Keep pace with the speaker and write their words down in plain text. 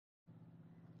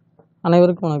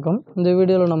அனைவருக்கும் வணக்கம். இந்த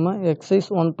வீடியோவில் நம்ம எக்ஸசைஸ்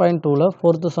 1.2ல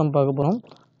 4th சம் பார்க்க போகிறோம்.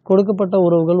 கொடுக்கப்பட்ட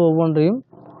உறவுகள் ஒவ்வொன்றையும்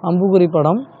அம்புக்குறி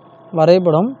படம்,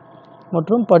 வரைபடம்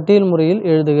மற்றும் பட்டியல் முறையில்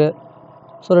எழுதுக.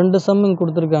 ஸோ 2 சம் இங்கே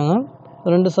கொடுத்துருக்காங்க.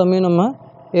 2 சம்மையும் நம்ம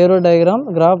aero diagram,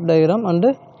 graph diagram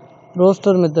and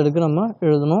roster மெத்தடுக்கு நம்ம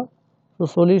எழுதணும்.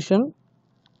 So solution.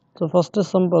 So first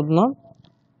some பார்த்தோம்னா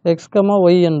எக்ஸ் கமா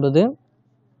ஒய் என்பது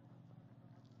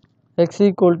X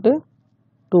equal to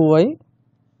 2y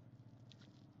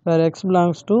where x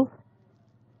belongs to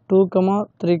 2,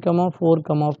 3, 4,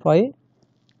 5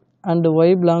 and y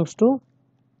belongs to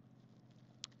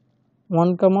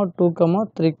 1, 2,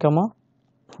 3,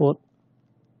 4.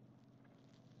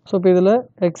 So இப்போ இதில்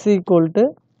x equal to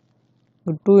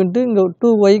 2 இன்ட்டு இங்கே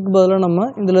 2yக்கு பதிலாக நம்ம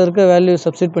இதில் இருக்க வேல்யூ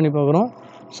சப்ஸ்டிட் பண்ணி பார்க்குறோம்.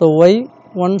 ஸோ y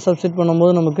 1 சப்ஸ்டிட்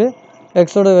பண்ணும்போது நமக்கு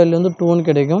எக்ஸோட வேல்யூ வந்து 2ன்னு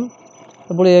கிடைக்கும்.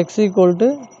 அப்போ x equal to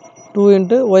 2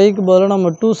 இன்ட்டு yக்கு பதிலாக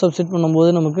நம்ம 2 சப்ஸ்டிட்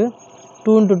பண்ணும்போது நமக்கு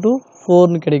 2 into 2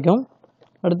 4ன்னு கிடைக்கும்.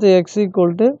 அடுத்து x equal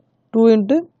to 2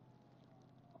 into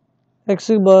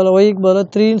xக்கு பதிலாக yக்கு பதிலாக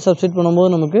 3ன்னு சப்ஸ்டிட் பண்ணும்போது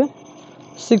நமக்கு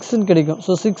 6ன்னு கிடைக்கும்.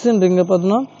 ஸோ 6 இங்கே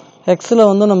பார்த்தோம்னா எக்ஸில்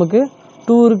வந்து நமக்கு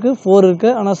 2 இருக்குது, 4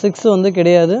 இருக்குது, ஆனால் 6 வந்து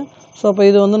கிடையாது. ஸோ அப்போ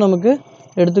இது வந்து நமக்கு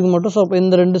எடுத்துக்க மாட்டோம். ஸோ அப்போ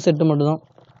இந்த 2 செட்டு மட்டும்தான்.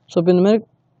 ஸோ இப்போ இந்தமாதிரி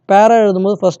பேராக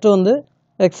எழுதும்போது ஃபஸ்ட்டு வந்து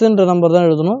எக்ஸுன்ற நம்பர் தான்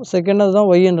எழுதணும், செகண்டாவது தான்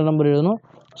ஒய் என்ற நம்பர் எழுதணும்.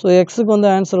 ஸோ எக்ஸுக்கு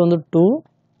வந்து ஆன்சர் வந்து 2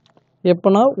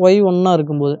 எப்போனா ஒய் 1ஆக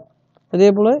இருக்கும்போது. அதே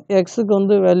போல் எக்ஸுக்கு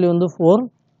வந்து வேல்யூ வந்து 4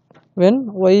 when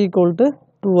y equal to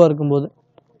 2ஆக இருக்கும்போது.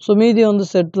 ஸோ மீதி வந்து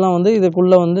செட்லாம் வந்து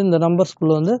இதுக்குள்ளே வந்து இந்த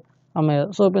நம்பர்ஸ்குள்ளே வந்து அமையாது.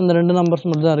 ஸோ இப்போ இந்த 2 நம்பர்ஸ்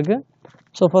மட்டும் தான் இருக்குது.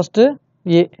 So first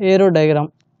aero diagram.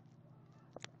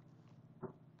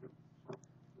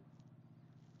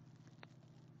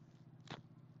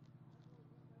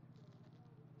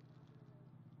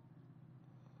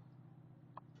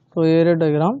 So aero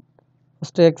diagram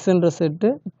first எக்ஸ்ன்ற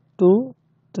set 2,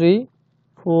 3,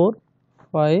 4,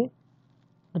 5.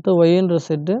 அடுத்து ஒய்ன்ற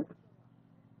செட்டு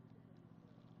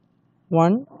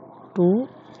 1, 2,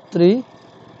 3,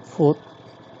 4.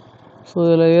 ஸோ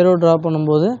இதில் ஏரோ ட்ரா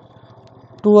பண்ணும்போது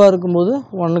 2ஆக இருக்கும்போது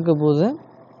 1க்கு போகுது,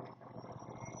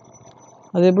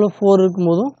 அதே போல் 4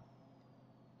 இருக்கும்போதும்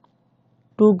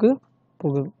 2க்கு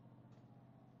போகுது.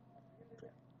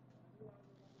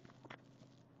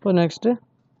 இப்போ next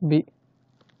B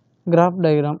graph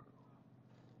diagram.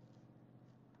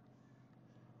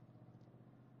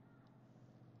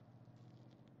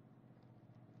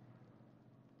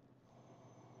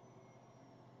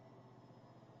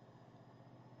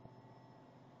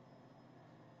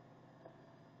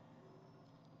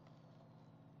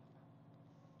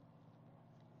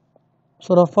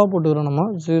 So ரஃபாக போட்டுக்கிறோம் நம்ம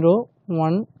 0,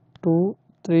 1, 2,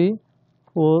 3,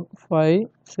 4, 5,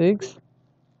 6,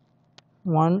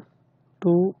 1,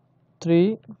 2, 3,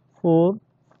 4,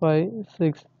 5,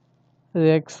 6. இது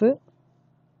எக்ஸு,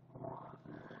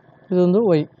 இது வந்து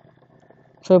ஒய்.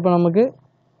 ஸோ இப்போ நமக்கு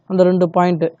அந்த 2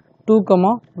 பாயிண்ட்டு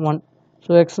 2, 1.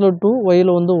 ஸோ எக்ஸில் 2,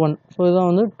 ஒயில் வந்து 1. ஸோ இதுதான்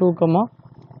வந்து 2,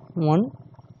 1.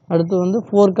 அடுத்து வந்து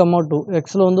 4, 2.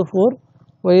 எக்ஸில் வந்து 4,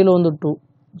 ஒயில் வந்து 2.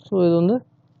 ஸோ இது வந்து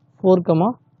 4,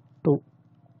 2.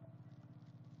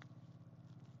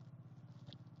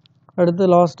 அடுத்து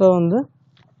லாஸ்ட்டாக வந்து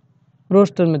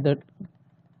ரோஸ்டர் மெத்தட்.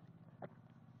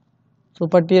 ஸோ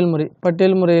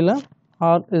பட்டியல் முறையில்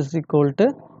ஆர் இஸ் ஈக்குவல் டு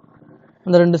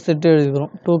அந்த 2 செட்டு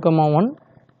எழுதிக்கிறோம் 2, 1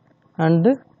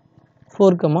 and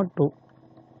 4, 2.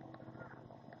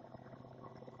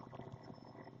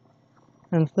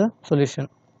 Hence the solution.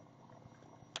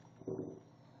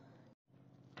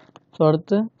 So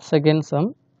அடுத்து செகண்ட் சம்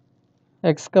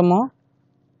எக்ஸ்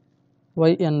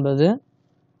ஒய் என்பது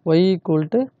Y equal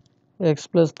to X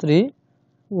plus 3.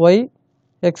 Y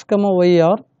X Y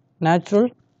R natural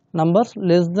numbers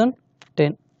less than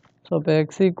 10. So இப்போ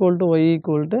X equal to Y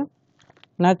equal to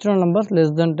natural numbers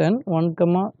less than 10. 1,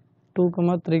 2,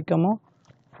 3,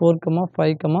 4,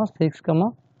 5, 6,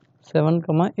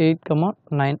 7, 8,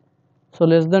 9. So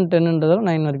less than 10ன்றதால்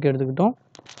 9 வரைக்கும் எடுத்துக்கிட்டோம்.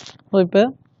 So இப்போ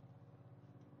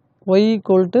Y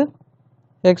equal to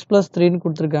X plus 3ன்னு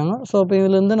கொடுத்துருக்காங்க. So அப்போ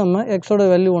இதுலேருந்து நம்ம எக்ஸோட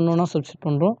value 1 substitute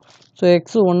பண்ணுறோம். ஸோ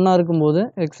எக்ஸு 1ஆக இருக்கும்போது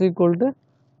எக்ஸ் ஈக்குவல் டு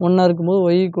 1ஆக இருக்கும்போது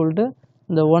ஒய் ஈக்குவல் டு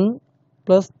இந்த 1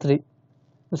 + 3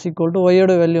 இஸ் ஈக்குவல் டு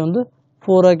ஒய்யோட வேல்யூ வந்து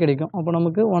 4ஆக கிடைக்கும். அப்போ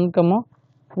நமக்கு 1,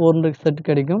 4 செட்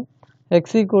கிடைக்கும்.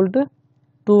 எக்ஸ் ஈக்குவல் டு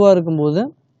 2ஆக இருக்கும்போது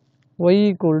Y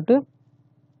equal to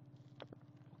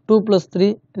 2 +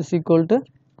 3 is equal to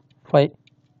 5.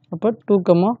 அப்போ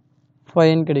 2,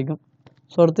 5ன்னு கிடைக்கும்.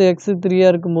 ஸோ அடுத்து எக்ஸு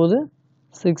 3ஆக இருக்கும்போது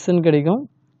 6ன்னு கிடைக்கும்.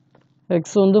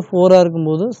 எக்ஸ் வந்து 4ஆக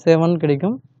இருக்கும்போது 7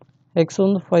 கிடைக்கும். எக்ஸ்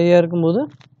வந்து 5ஆக இருக்கும்போது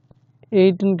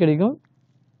 8ன்னு கிடைக்கும்.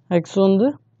 எக்ஸ் வந்து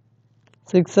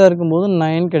 6ஆக இருக்கும்போது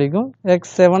 9 கிடைக்கும்.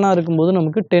 எக்ஸ் 7ஆக இருக்கும்போது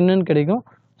நமக்கு 10ன்னு கிடைக்கும்.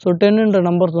 ஸோ 10ன்ற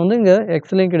நம்பர்ஸ் வந்து இங்கே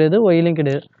எக்ஸ்லையும் கிடையாது ஒய்லையும்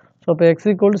கிடையாது. ஸோ அப்போ எக்ஸ்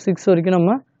ஈக்குவல் டு 6 வரைக்கும்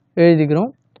நம்ம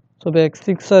எழுதிக்கிறோம். ஸோ இப்போ எக்ஸ்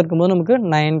 6 இருக்கும்போது நமக்கு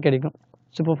 9 கிடைக்கும்.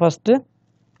 ஸோ இப்போ first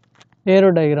aero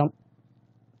diagram.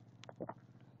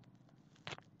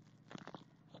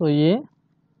 So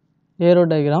aero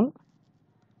diagram.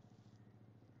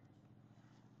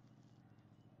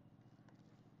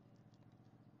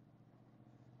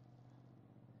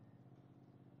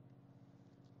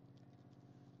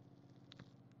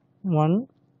 One,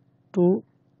 2,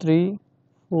 3,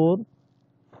 4,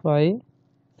 5,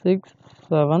 6,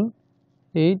 7,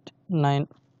 8, 9.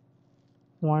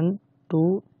 1, 2,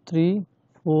 3,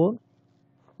 4,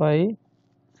 5,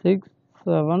 6,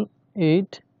 7,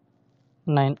 8,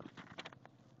 9.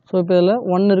 So இப்போ இதில்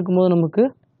 1 இருக்கும்போது நமக்கு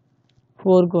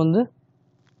 4க்கு வந்து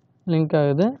லிங்க்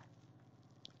ஆகுது.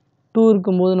 2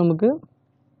 இருக்கும்போது நமக்கு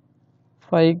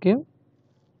 5க்கு,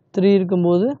 3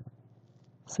 இருக்கும்போது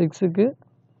 6க்கு,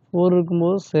 4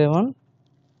 இருக்கும்போது 7,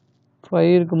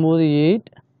 5 இருக்கும்போது 8,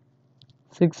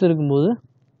 6 இருக்கும்போது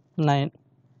 9.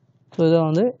 ஸோ இதான்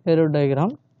வந்து ஏரோ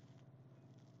டயக்ராம்.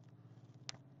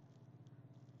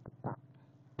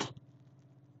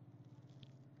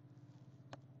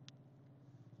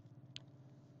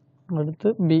 அடுத்து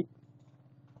பி.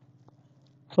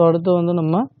 ஸோ அடுத்து வந்து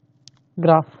நம்ம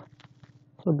கிராஃப்.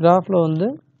 ஸோ கிராஃபில் வந்து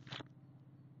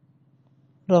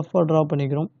ரஃபாக ட்ரா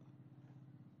பண்ணிக்கிறோம்.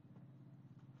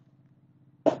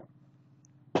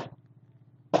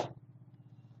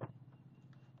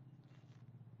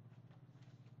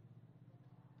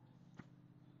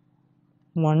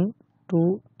 One, 2,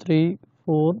 3,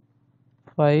 4,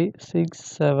 5, 6,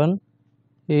 7,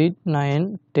 8, 9,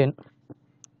 10.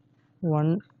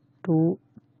 1, 2,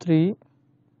 3,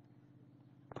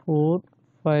 4,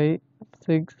 5,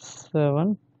 6,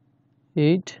 7,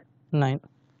 8, 9.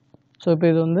 ஸோ இப்போ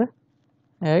இது வந்து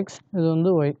எக்ஸ், இது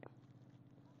வந்து ஒய்.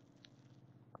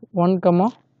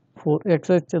 1,4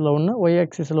 எக்ஸ் ஆக்சிஸில் 1, ஒய்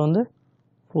ஆக்சிஸில் வந்து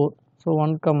 4. ஸோ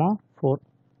 1,4.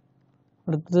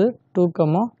 அடுத்தது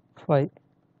 2,5,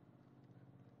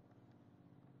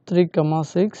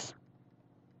 3,6,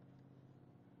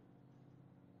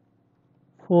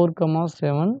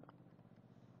 4,7,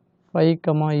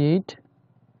 5,8,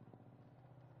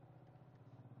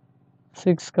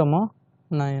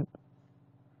 6,9.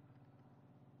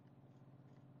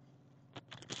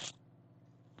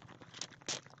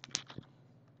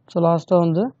 ஸோ லாஸ்ட்டாக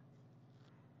வந்து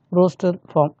ரோஸ்டர்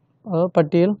ஃபார்ம், அதாவது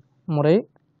பட்டியல் முறை.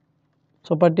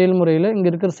 ஸோ பட்டியல் முறையில் இங்கே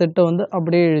இருக்கிற செட்டை வந்து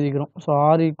அப்படியே எழுதிக்கிறோம். So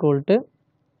R equal to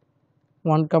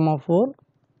 1,4,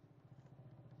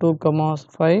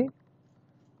 2,5,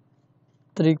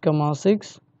 3,6,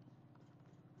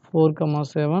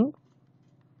 4,7,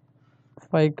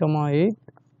 5,8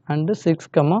 and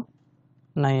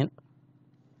 6,9.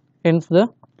 Hence the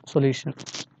solution.